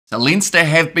So Leinster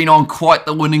have been on quite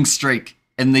the winning streak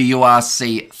in the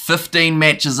URC. 15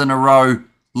 matches in a row,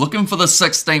 looking for the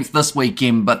 16th this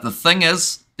weekend. But the thing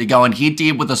is, they're going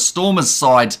head-to-head with a Stormers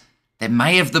side that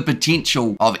may have the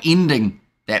potential of ending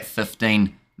that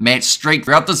 15-match streak.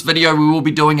 Throughout this video, we will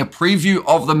be doing a preview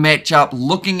of the matchup,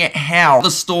 looking at how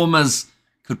the Stormers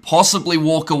could possibly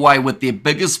walk away with their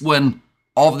biggest win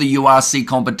of the URC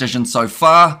competition so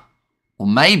far, or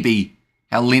maybe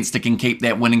how Leinster can keep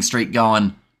that winning streak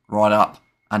going right up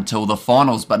until the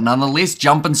finals. But nonetheless,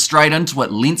 jumping straight into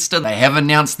it, Leinster, they have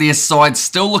announced their side,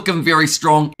 still looking very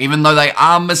strong, even though they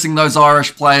are missing those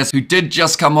Irish players who did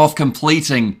just come off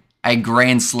completing a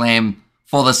Grand Slam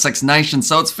for the Six Nations.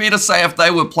 So it's fair to say if they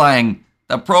were playing,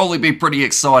 they'd probably be pretty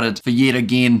excited for yet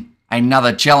again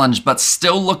another challenge. But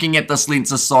still looking at this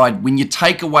Leinster side, when you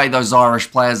take away those Irish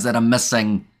players that are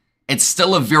missing, it's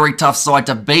still a very tough side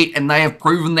to beat, and they have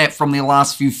proven that from their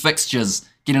last few fixtures,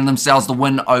 getting themselves the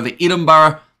win over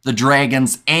Edinburgh, the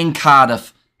Dragons, and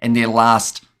Cardiff in their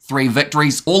last 3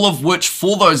 victories, all of which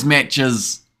for those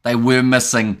matches, they were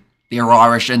missing their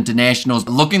Irish internationals.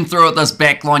 Looking through at this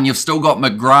backline, you've still got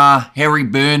McGrath, Harry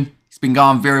Byrne, he's been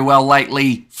going very well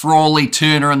lately, Frawley,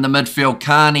 Turner in the midfield,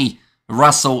 Carney,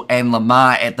 Russell, and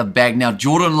Lamar at the back. Now,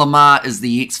 Jordan Lamar is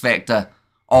the X-factor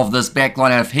of this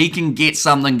backline, and if he can get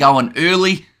something going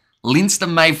early, Leinster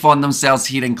may find themselves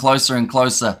heading closer and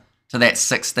closer to that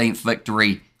 16th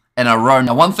victory in a row.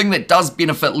 Now, one thing that does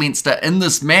benefit Leinster in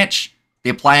this match,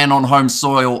 they're playing on home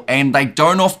soil, and they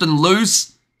don't often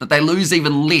lose, but they lose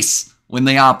even less when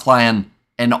they are playing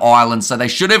in Ireland. So they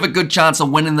should have a good chance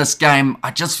of winning this game.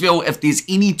 I just feel if there's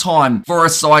any time for a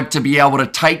side to be able to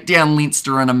take down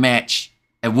Leinster in a match,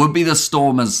 it would be the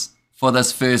Stormers for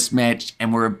this first match,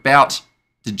 and we're about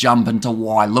to jump into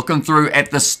why. Looking through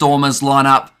at the Stormers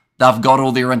lineup, they've got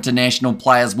all their international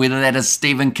players, whether that is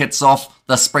Stephen Kitsoff,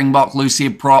 the Springbok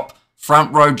loosehead prop,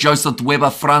 front row Joseph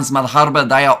Dweba, Frans Malherbe.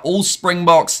 They are all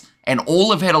Springboks and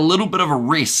all have had a little bit of a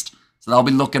rest. So they'll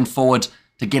be looking forward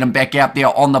to getting back out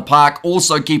there on the park.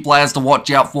 Also key players to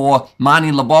watch out for,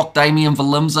 Manie Libbok, Damian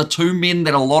Valimza, 2 men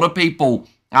that a lot of people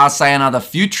are saying are the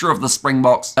future of the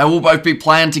Springboks. They will both be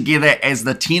playing together as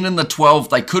the 10 and the 12.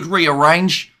 They could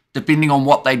rearrange depending on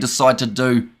what they decide to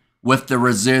do with the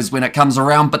reserves when it comes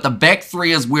around. But the back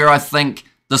 3 is where I think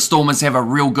the Stormers have a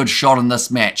real good shot in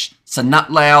this match.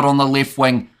 Sanatley out on the left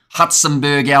wing,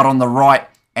 Hudson-Berg out on the right,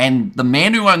 and the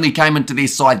man who only came into their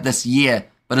side this year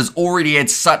but has already had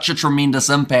such a tremendous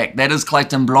impact, that is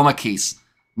Clayton Blommetjies.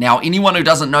 Now, anyone who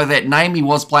doesn't know that name, he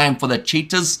was playing for the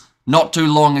Cheetahs not too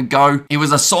long ago. He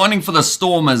was a signing for the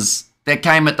Stormers that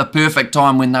came at the perfect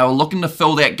time when they were looking to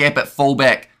fill that gap at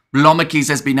fullback. Blommetjies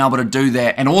has been able to do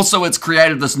that, and also it's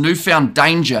created this newfound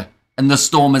danger in the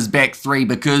Stormers back 3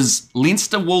 because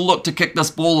Leinster will look to kick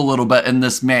this ball a little bit in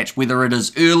this match, whether it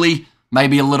is early,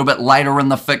 maybe a little bit later in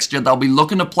the fixture. They'll be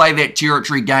looking to play that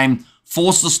territory game,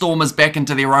 force the Stormers back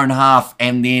into their own half,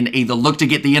 and then either look to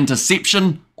get the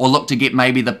interception or look to get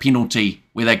maybe the penalty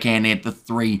where they can add the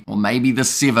 3 or maybe the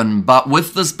 7. But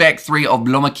with this back 3 of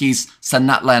Blommetjies,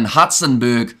 Sanatley, and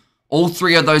Hudson-Berg, all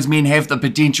 3 of those men have the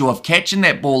potential of catching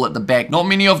that ball at the back. Not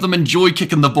many of them enjoy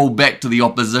kicking the ball back to the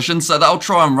opposition, so they'll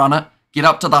try and run it, get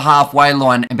up to the halfway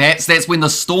line, and perhaps that's when the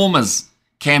Stormers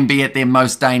can be at their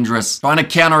most dangerous. Trying to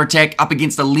counter-attack up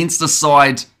against a Leinster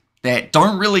side that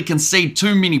don't really concede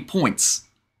too many points,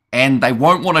 and they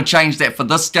won't want to change that for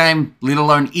this game, let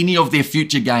alone any of their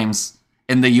future games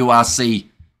in the URC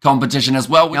competition as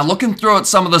well. Now, looking through at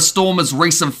some of the Stormers'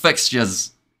 recent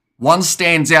fixtures, one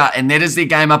stands out, and that is their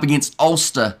game up against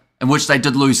Ulster, in which they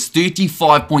did lose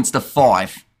 35 points to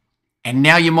 5. And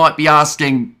now you might be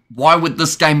asking, why would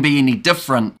this game be any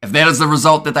different if that is the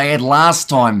result that they had last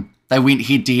time they went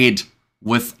head-to-head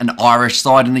with an Irish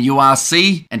side in the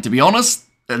URC? And to be honest,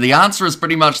 the answer is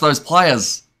pretty much those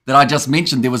players that I just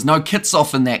mentioned. There was no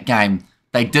Kitsoff in that game.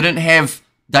 They didn't have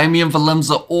Damian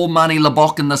Valimza or Manie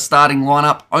Libbok in the starting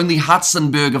lineup. Only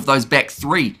Hudson-Berg of those back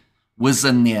 3 was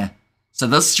in there. So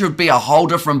this should be a whole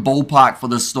different ballpark for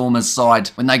the Stormers side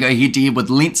when they go head-to-head with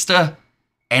Leinster.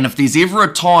 And if there's ever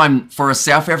a time for a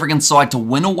South African side to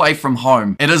win away from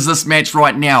home, it is this match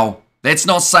right now. That's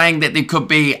not saying that there could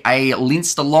be a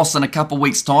Leinster loss in a couple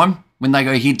weeks' time when they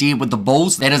go head-to-head with the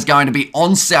Bulls. That is going to be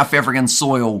on South African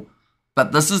soil.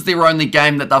 But this is their only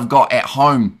game that they've got at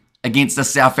home against the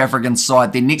South African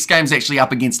side. Their next game's actually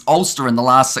up against Ulster in the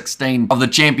last 16 of the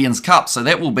Champions Cup. So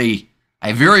that will be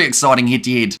a very exciting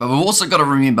head-to-head. But we've also got to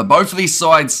remember, both of these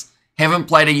sides haven't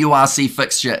played a URC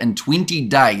fixture in 20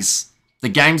 days. The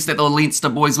games that the Leinster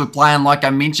boys were playing, like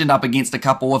I mentioned, up against a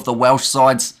couple of the Welsh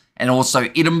sides, and also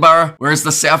Edinburgh. Whereas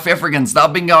the South Africans,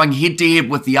 they've been going head-to-head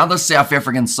with the other South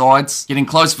African sides, getting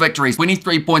close victories.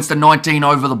 23 points to 19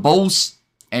 over the Bulls,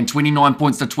 and 29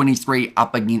 points to 23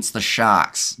 up against the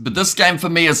Sharks. But this game for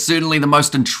me is certainly the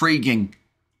most intriguing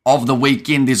of the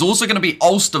weekend. There's also going to be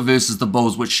Ulster versus the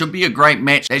Bulls, which should be a great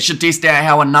match. That should test out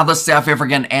how another South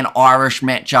African and Irish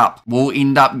matchup will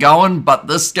end up going. But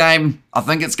this game, I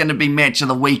think it's going to be match of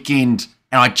the weekend.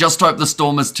 And I just hope the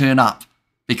Stormers turn up.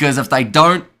 Because if they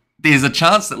don't, there's a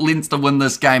chance that Leinster win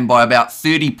this game by about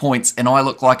 30 points and I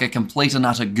look like a complete and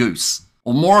utter goose.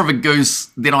 Or more of a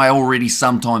goose than I already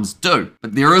sometimes do.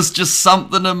 But there is just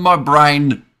something in my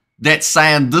brain that's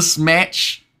saying this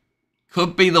match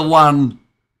could be the one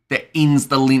that ends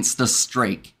the Leinster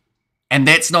streak. And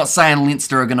that's not saying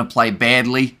Leinster are going to play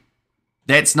badly.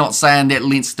 That's not saying that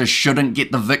Leinster shouldn't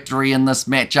get the victory in this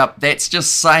matchup. That's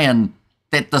just saying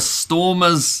that the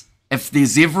Stormers, if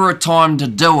there's ever a time to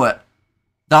do it,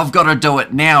 they've got to do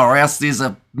it now, or else there's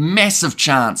a massive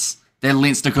chance that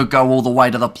Leinster could go all the way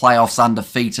to the playoffs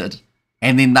undefeated.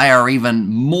 And then they are even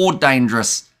more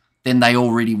dangerous than they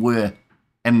already were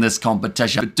in this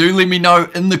competition. But do let me know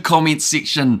in the comments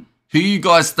section who you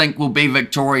guys think will be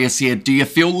victorious here. Do you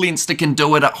feel Leinster can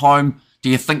do it at home? Do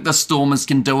you think the Stormers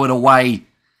can do it away?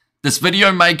 This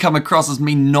video may come across as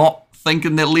me not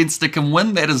thinking that Leinster can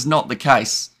win. That is not the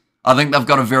case. I think they've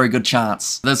got a very good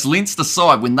chance. This Leinster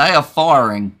side, when they are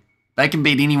firing, they can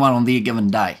beat anyone on their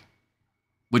given day.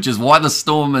 Which is why the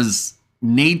Stormers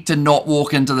need to not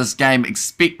walk into this game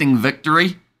expecting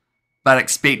victory, but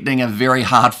expecting a very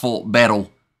hard-fought battle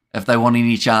if they want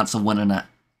any chance of winning it.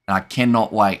 And I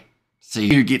cannot wait to see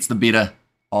who gets the better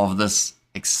of this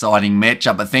exciting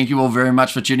matchup. But thank you all very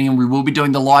much for tuning in. We will be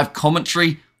doing the live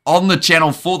commentary on the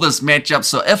channel for this matchup.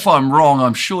 So if I'm wrong,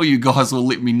 I'm sure you guys will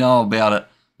let me know about it.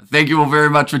 But thank you all very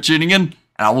much for tuning in,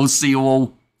 and I will see you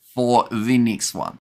all for the next one.